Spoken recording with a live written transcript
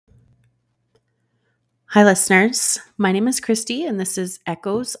Hi, listeners. My name is Christy, and this is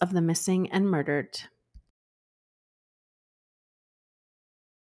Echoes of the Missing and Murdered.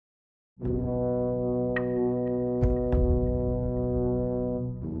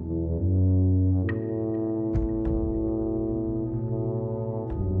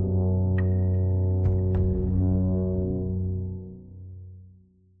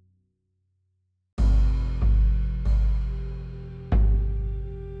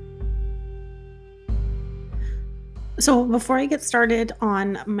 So, before I get started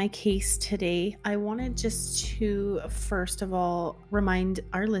on my case today, I wanted just to first of all remind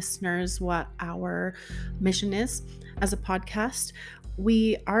our listeners what our mission is as a podcast.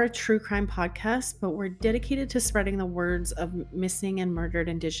 We are a true crime podcast, but we're dedicated to spreading the words of missing and murdered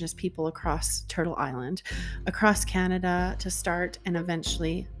Indigenous people across Turtle Island, across Canada to start, and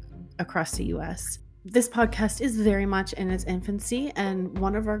eventually across the US. This podcast is very much in its infancy, and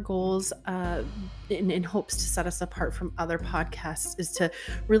one of our goals in hopes to set us apart from other podcasts is to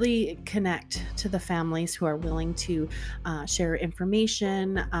really connect to the families who are willing to share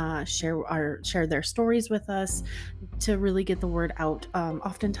information, share their stories with us, to really get the word out.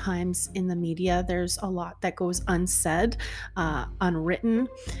 Oftentimes in the media, there's a lot that goes unsaid, unwritten.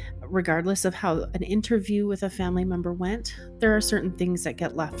 Regardless of how an interview with a family member went, there are certain things that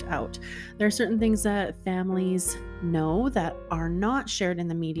get left out. There are certain things that families know that are not shared in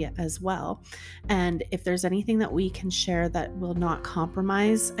the media as well. And if there's anything that we can share that will not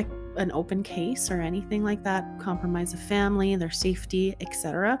compromise an open case or anything like that, compromise a family, their safety,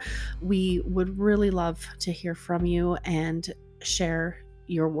 etc., we would really love to hear from you and share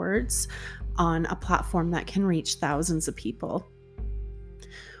your words on a platform that can reach thousands of people.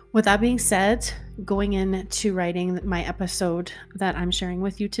 With that being said, going into writing my episode that I'm sharing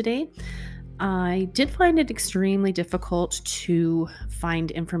with you today, I did find it extremely difficult to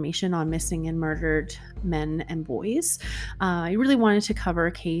find information on missing and murdered men and boys. I really wanted to cover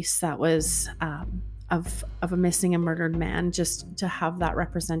a case that was of a missing and murdered man, just to have that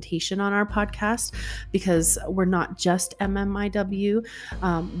representation on our podcast, because we're not just MMIW,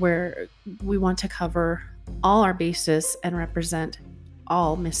 where we want to cover all our bases and represent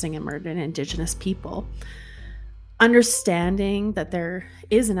all missing and murdered Indigenous people. Understanding that there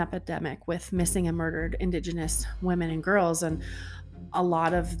is an epidemic with missing and murdered Indigenous women and girls, and a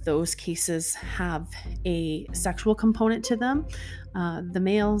lot of those cases have a sexual component to them. The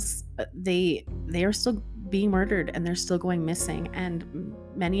males, they are still being murdered and they're still going missing, and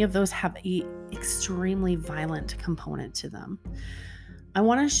many of those have a extremely violent component to them. I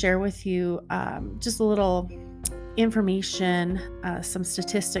want to share with you just a little information, some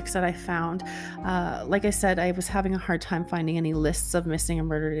statistics that I found. Like I said, I was having a hard time finding any lists of missing and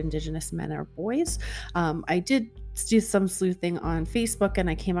murdered Indigenous men or boys. I did do some sleuthing on Facebook, and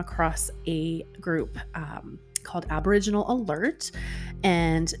I came across a group called Aboriginal Alert,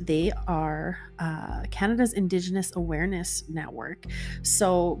 and they are Canada's Indigenous Awareness Network.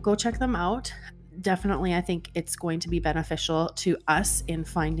 So go check them out. Definitely, I think it's going to be beneficial to us in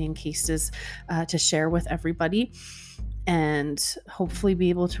finding cases to share with everybody, and hopefully be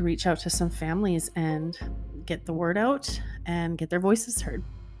able to reach out to some families and get the word out and get their voices heard,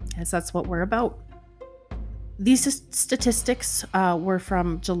 as that's what we're about. These statistics were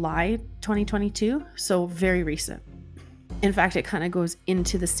from July 2022, so very recent. In fact, it kind of goes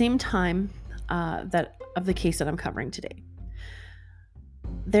into the same time that of the case that I'm covering today.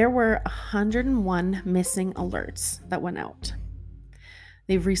 There were 101 missing alerts that went out.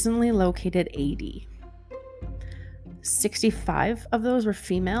 They've recently located 80. 65 of those were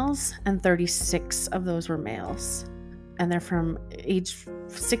females and 36 of those were males. And they're from age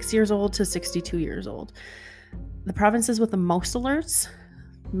 6 years old to 62 years old. The provinces with the most alerts,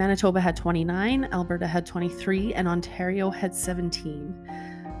 Manitoba had 29, Alberta had 23, and Ontario had 17.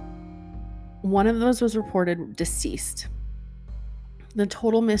 One of those was reported deceased. The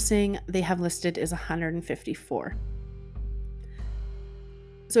total missing they have listed is 154.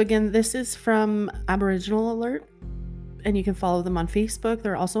 So again, this is from Aboriginal Alert, and you can follow them on Facebook.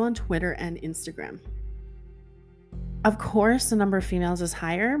 They're also on Twitter and Instagram. Of course, the number of females is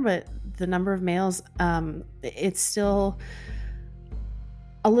higher, but the number of males, it's still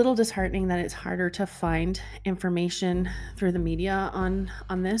a little disheartening that it's harder to find information through the media on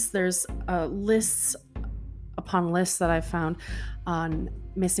this. There's lists upon lists that I've found on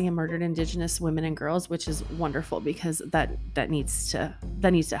missing and murdered Indigenous women and girls, which is wonderful, because that needs to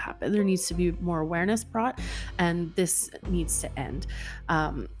happen. There needs to be more awareness brought, and this needs to end.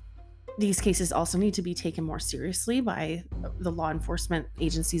 These cases also need to be taken more seriously by the law enforcement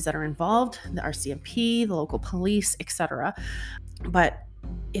agencies that are involved, the RCMP, the local police, etc. But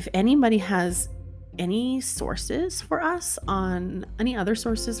if anybody has any sources for us on any other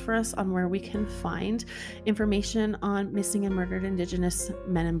sources for us on where we can find information on missing and murdered Indigenous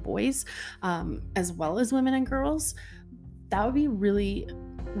men and boys, as well as women and girls, that would be really,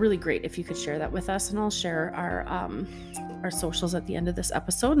 really great if you could share that with us. And I'll share our socials at the end of this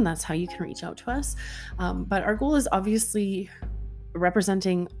episode, and that's how you can reach out to us. But our goal is obviously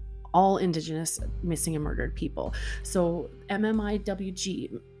representing all Indigenous missing and murdered people. So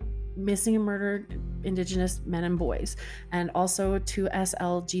MMIWG, missing and murdered Indigenous men and boys, and also to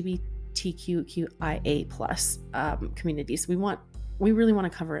SLGBTQIA plus communities. We really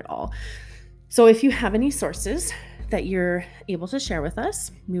want to cover it all. So if you have any sources that you're able to share with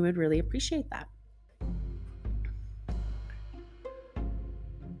us, we would really appreciate that.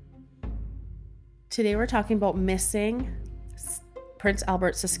 Today we're talking about missing Prince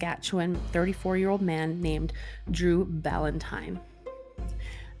Albert, Saskatchewan, 34-year-old man named Drew Ballantyne.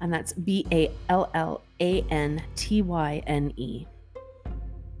 And that's BALLANTYNE.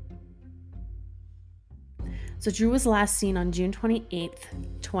 So Drew was last seen on June 28th,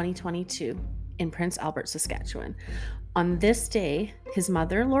 2022 in Prince Albert, Saskatchewan. On this day, his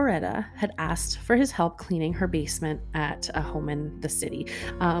mother, Loretta, had asked for his help cleaning her basement at a home in the city.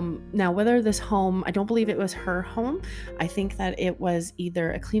 Now, whether this home, I don't believe it was her home. I think that it was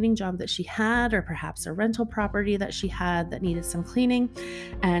either a cleaning job that she had or perhaps a rental property that she had that needed some cleaning.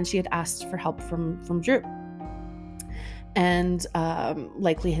 And she had asked for help from Drew, and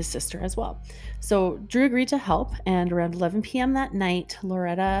likely his sister as well. So Drew agreed to help, and around 11 p.m. that night,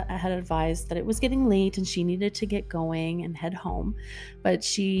 Loretta had advised that it was getting late and she needed to get going and head home. But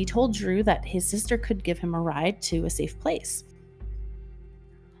she told Drew that his sister could give him a ride to a safe place.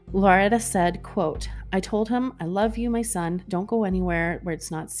 Loretta said, quote, "I told him, I love you, my son. Don't go anywhere where it's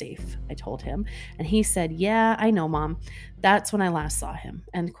not safe, I told him. And he said, yeah, I know, Mom. That's when I last saw him,"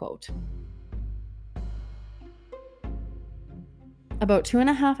 end quote. About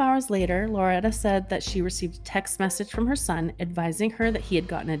 2.5 hours later, Loretta said that she received a text message from her son advising her that he had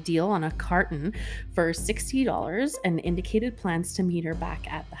gotten a deal on a carton for $60 and indicated plans to meet her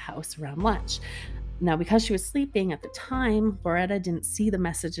back at the house around lunch. Now, because she was sleeping at the time, Loretta didn't see the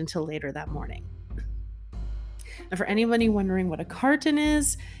message until later that morning. Now, for anybody wondering what a carton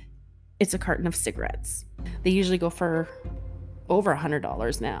is, it's a carton of cigarettes. They usually go for over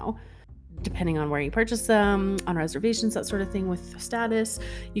 $100 now, depending on where you purchase them, on reservations, that sort of thing. With status,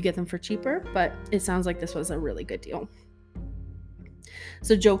 you get them for cheaper, but it sounds like this was a really good deal.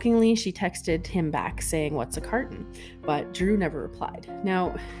 So jokingly, she texted him back saying, "What's a carton?" But Drew never replied.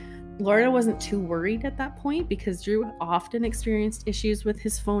 Now, Loretta wasn't too worried at that point because Drew often experienced issues with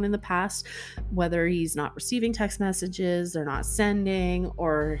his phone in the past, whether he's not receiving text messages, they're not sending,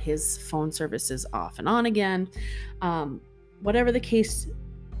 or his phone service is off and on again. Whatever the case,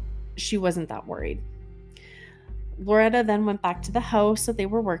 she wasn't that worried. Loretta then went back to the house that they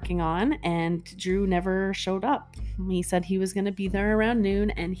were working on, and Drew never showed up. He said he was going to be there around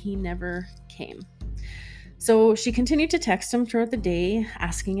noon, and he never came. So she continued to text him throughout the day,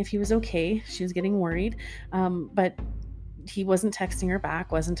 asking if he was okay. She was getting worried, but he wasn't texting her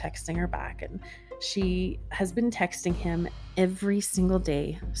back, and she has been texting him every single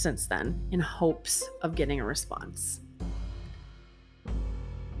day since then in hopes of getting a response.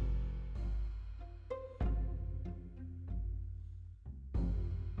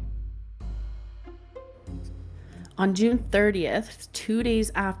 On June 30th, 2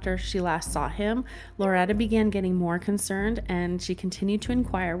 days after she last saw him, Loretta began getting more concerned, and she continued to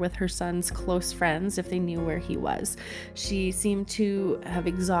inquire with her son's close friends if they knew where he was. She seemed to have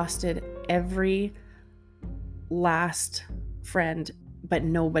exhausted every last friend, but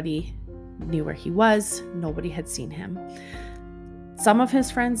nobody knew where he was. Nobody had seen him. Some of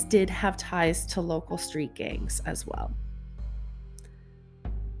his friends did have ties to local street gangs as well.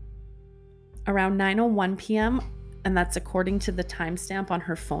 Around 9:01 p.m., and that's according to the timestamp on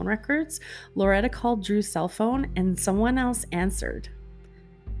her phone records, Loretta called Drew's cell phone and someone else answered.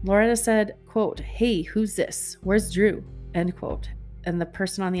 Loretta said, quote, "Hey, who's this? Where's Drew?" End quote. And the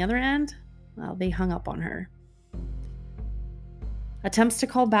person on the other end, well, they hung up on her. Attempts to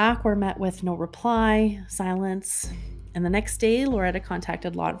call back were met with no reply, silence. And the next day, Loretta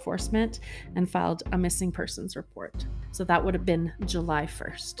contacted law enforcement and filed a missing persons report. So that would have been July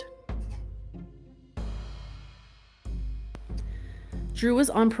 1st. Drew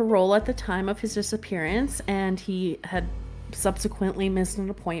was on parole at the time of his disappearance, and he had subsequently missed an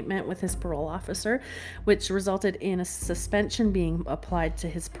appointment with his parole officer, which resulted in a suspension being applied to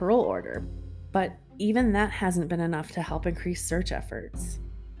his parole order. But even that hasn't been enough to help increase search efforts.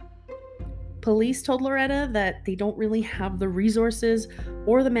 Police told Loretta that they don't really have the resources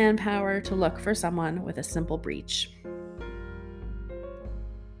or the manpower to look for someone with a simple breach.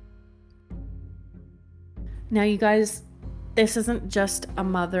 Now, you guys, this isn't just a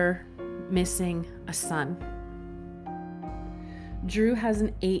mother missing a son. Drew has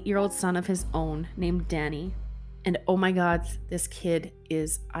an 8-year-old son of his own named Danny. And oh my God, this kid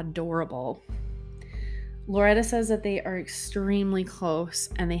is adorable. Loretta says that they are extremely close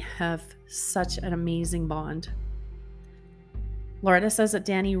and they have such an amazing bond. Loretta says that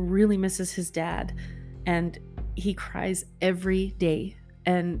Danny really misses his dad and he cries every day.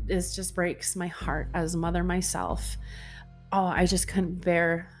 And this just breaks my heart as a mother myself. Oh, I just couldn't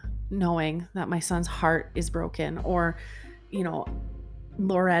bear knowing that my son's heart is broken, or,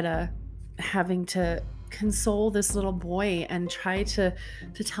 Loretta having to console this little boy and try to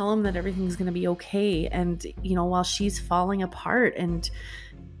tell him that everything's going to be okay. And, while she's falling apart, and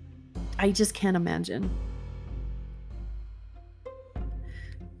I just can't imagine.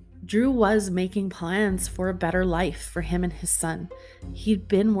 Drew was making plans for a better life for him and his son. He'd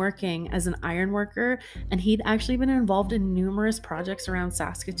been working as an iron worker, and he'd actually been involved in numerous projects around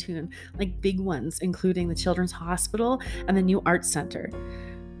Saskatoon, like big ones, including the Children's Hospital and the new Arts Center.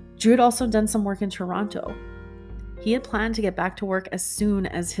 Drew had also done some work in Toronto. He had planned to get back to work as soon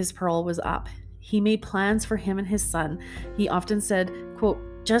as his parole was up. He made plans for him and his son. He often said, quote,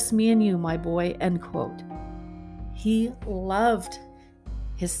 "Just me and you, my boy," end quote. He loved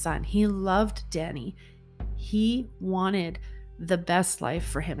his son. He loved Danny. He wanted the best life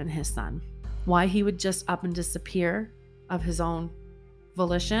for him and his son. Why he would just up and disappear of his own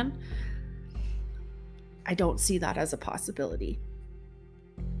volition, I don't see that as a possibility.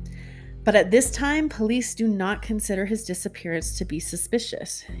 But at this time, police do not consider his disappearance to be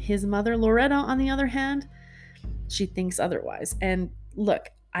suspicious. His mother, Loretta, on the other hand, she thinks otherwise. And look,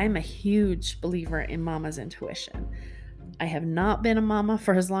 I'm a huge believer in mama's intuition. I have not been a mama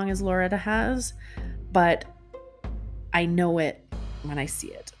for as long as Loretta has, but I know it when I see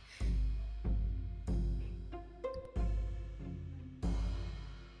it.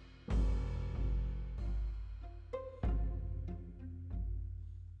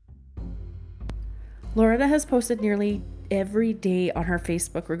 Loretta has posted nearly every day on her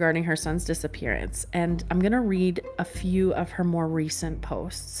Facebook regarding her son's disappearance, and I'm going to read a few of her more recent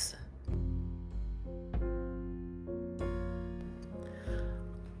posts.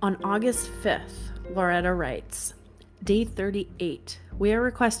 On August 5th, Loretta writes, "Day 38. We are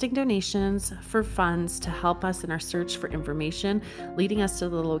requesting donations for funds to help us in our search for information leading us to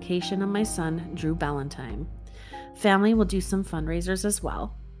the location of my son, Drew Ballantine. Family will do some fundraisers as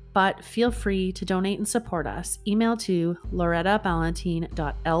well, but feel free to donate and support us. Email to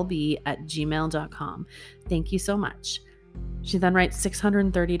lorettaballantine.lb@gmail.com. Thank you so much." She then writes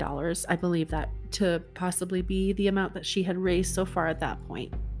 $630. I believe that to possibly be the amount that she had raised so far at that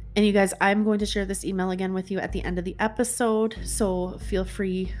point. And you guys, I'm going to share this email again with you at the end of the episode, so feel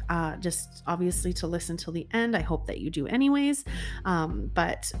free just obviously to listen till the end. I hope that you do anyways.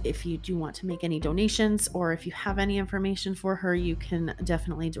 But if you do want to make any donations, or if you have any information for her, you can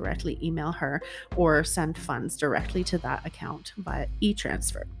definitely directly email her or send funds directly to that account via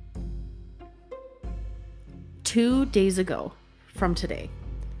e-transfer. 2 days ago from today,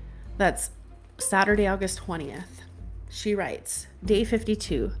 that's Saturday, August 20th, she writes, "Day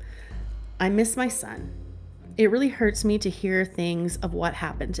 52. I miss my son. It really hurts me to hear things of what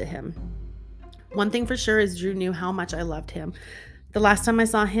happened to him. One thing for sure is Drew knew how much I loved him. The last time I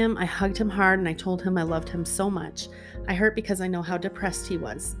saw him, I hugged him hard and I told him I loved him so much. I hurt because I know how depressed he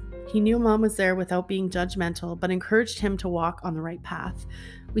was. He knew Mom was there without being judgmental, but encouraged him to walk on the right path.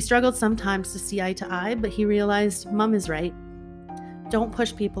 We struggled sometimes to see eye to eye, but he realized Mom is right. Don't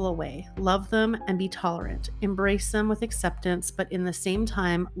push people away. Love them and be tolerant. Embrace them with acceptance, but in the same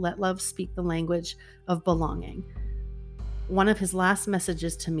time, let love speak the language of belonging." One of his last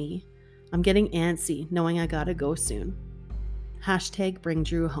messages to me, "I'm getting antsy knowing I gotta go soon. #bring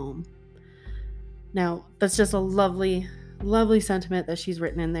Drew home." Now, that's just a lovely, lovely sentiment that she's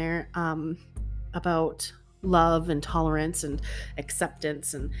written in there about love and tolerance and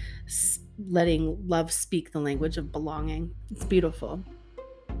acceptance and letting love speak the language of belonging. It's beautiful.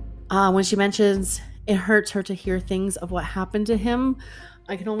 When she mentions it hurts her to hear things of what happened to him,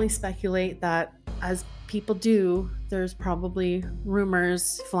 I can only speculate that, as people do, there's probably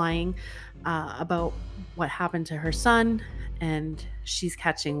rumors flying about what happened to her son, and she's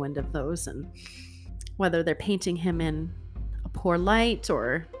catching wind of those, and whether they're painting him in a poor light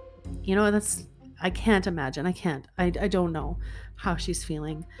or, that's, I can't imagine. I don't know how she's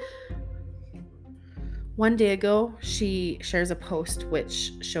feeling. One day ago, she shares a post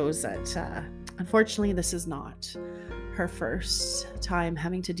which shows that unfortunately this is not her first time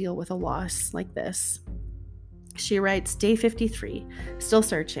having to deal with a loss like this. She writes, Day 53, still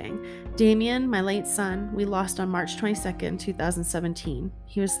searching. Damien, my late son, we lost on March 22nd, 2017.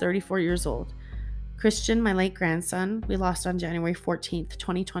 He was 34 years old. Christian, my late grandson, we lost on January 14th,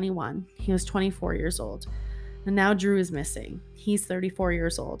 2021. He was 24 years old. And now Drew is missing. He's 34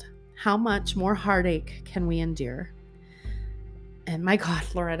 years old. How much more heartache can we endure? And my God,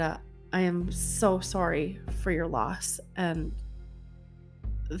 Loretta, I am so sorry for your loss, and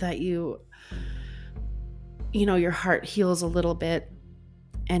that your heart heals a little bit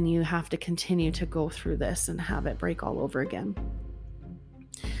and you have to continue to go through this and have it break all over again.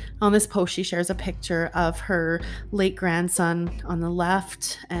 On this post, she shares a picture of her late grandson on the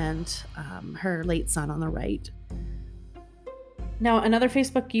left and her late son on the right. Now, another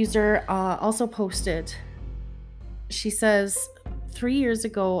Facebook user also posted, she says, 3 years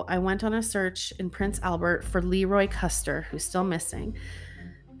ago, I went on a search in Prince Albert for Leroy Custer, who's still missing.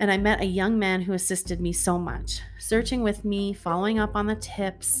 And I met a young man who assisted me so much, searching with me, following up on the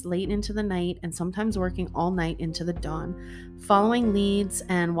tips late into the night, and sometimes working all night into the dawn, following leads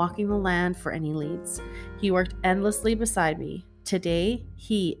and walking the land for any leads. He worked endlessly beside me. Today,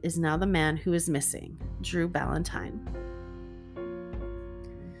 he is now the man who is missing, Drew BALLANTYNE.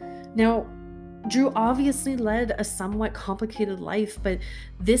 Now, Drew obviously led a somewhat complicated life, but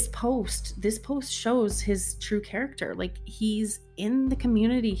this post shows his true character. Like, he's in the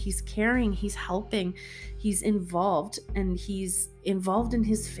community, he's caring, he's helping, he's involved, and he's involved in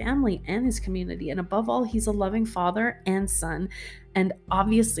his family and his community. And above all, he's a loving father and son. And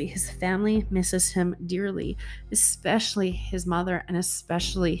obviously his family misses him dearly, especially his mother and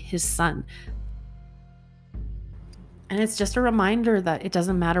especially his son. And it's just a reminder that it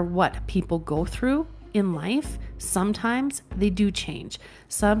doesn't matter what people go through in life. Sometimes they do change.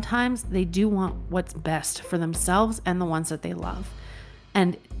 Sometimes they do want what's best for themselves and the ones that they love.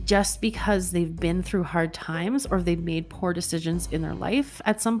 And just because they've been through hard times or they've made poor decisions in their life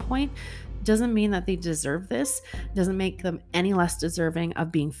at some point doesn't mean that they deserve this. Doesn't make them any less deserving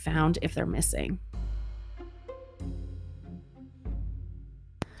of being found if they're missing.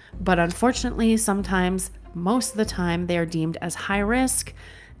 But unfortunately, most of the time, they are deemed as high risk,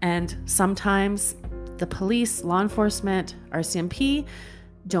 and sometimes the police, law enforcement, RCMP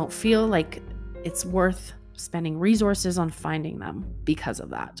don't feel like it's worth spending resources on finding them because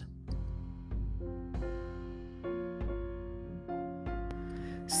of that.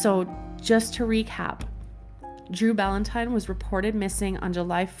 So just to recap, Drew BALLANTYNE was reported missing on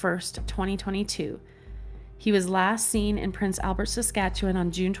July 1st, 2022. He was last seen in Prince Albert, Saskatchewan on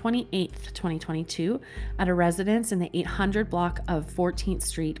June 28th, 2022, at a residence in the 800 block of 14th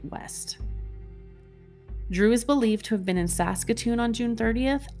Street West. Drew is believed to have been in Saskatoon on June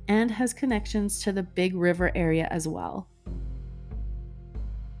 30th and has connections to the Big River area as well.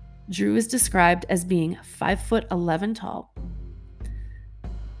 Drew is described as being 5'11" tall,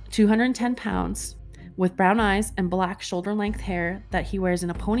 210 pounds, with brown eyes and black shoulder-length hair that he wears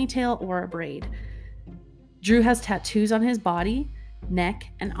in a ponytail or a braid. Drew has tattoos on his body, neck,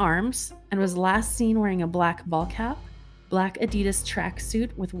 and arms, and was last seen wearing a black ball cap, black Adidas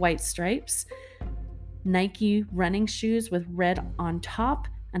tracksuit with white stripes, Nike running shoes with red on top,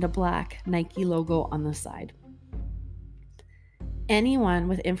 and a black Nike logo on the side. Anyone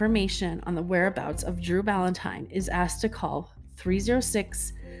with information on the whereabouts of Drew BALLANTYNE is asked to call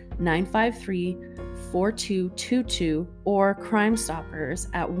 306-953-4222 or Crime Stoppers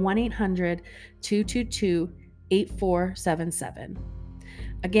at 1-800-222-8477.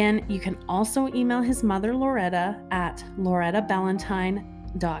 Again, you can also email his mother Loretta at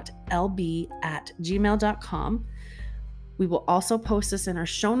lorettaballantine.lb@gmail.com. We will also post this in our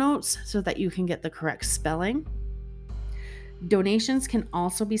show notes so that you can get the correct spelling. Donations can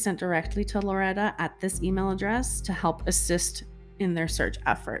also be sent directly to Loretta at this email address to help assist in their search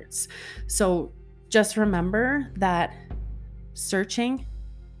efforts. So just remember that searching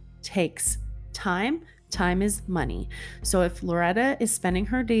takes time. Time is money. So if Loretta is spending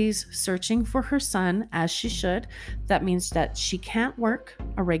her days searching for her son, as she should, that means that she can't work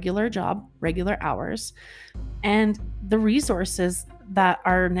a regular job, regular hours, and the resources that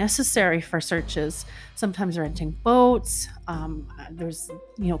are necessary for searches, sometimes renting boats, there's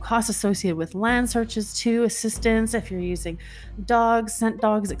costs associated with land searches too, assistance if you're using dogs, scent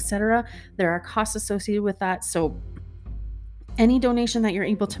dogs, etc. There are costs associated with that. So any donation that you're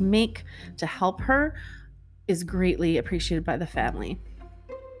able to make to help her is greatly appreciated by the family.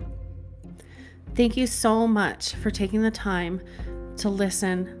 Thank you so much for taking the time to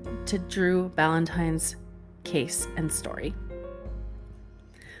listen to Drew BALLANTYNE's case and story.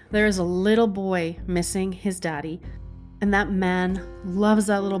 There is a little boy missing his daddy, and that man loves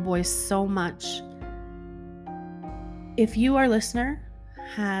that little boy so much. If you, our listener,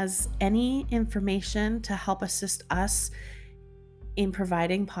 has any information to help assist us in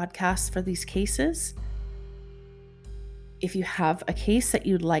providing podcasts for these cases, if you have a case that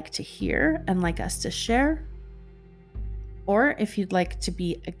you'd like to hear and like us to share, or if you'd like to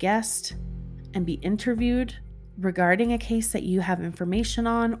be a guest and be interviewed regarding a case that you have information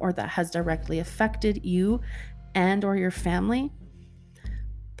on or that has directly affected you and or your family,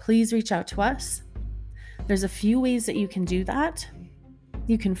 please reach out to us. There's a few ways that you can do that.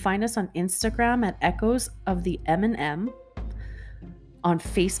 You can find us on Instagram at Echoes of the M&M, on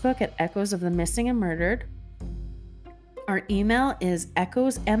Facebook at Echoes of the Missing and Murdered. Our email is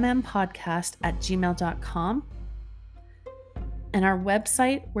echoesmmpodcast@gmail.com. And our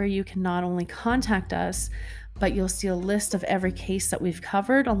website, where you can not only contact us, but you'll see a list of every case that we've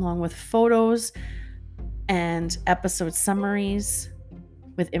covered, along with photos and episode summaries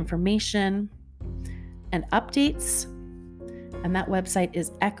with information and updates. And that website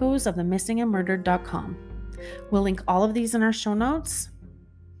is echoesofthemissingandmurdered.com. We'll link all of these in our show notes.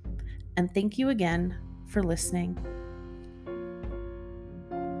 And thank you again for listening.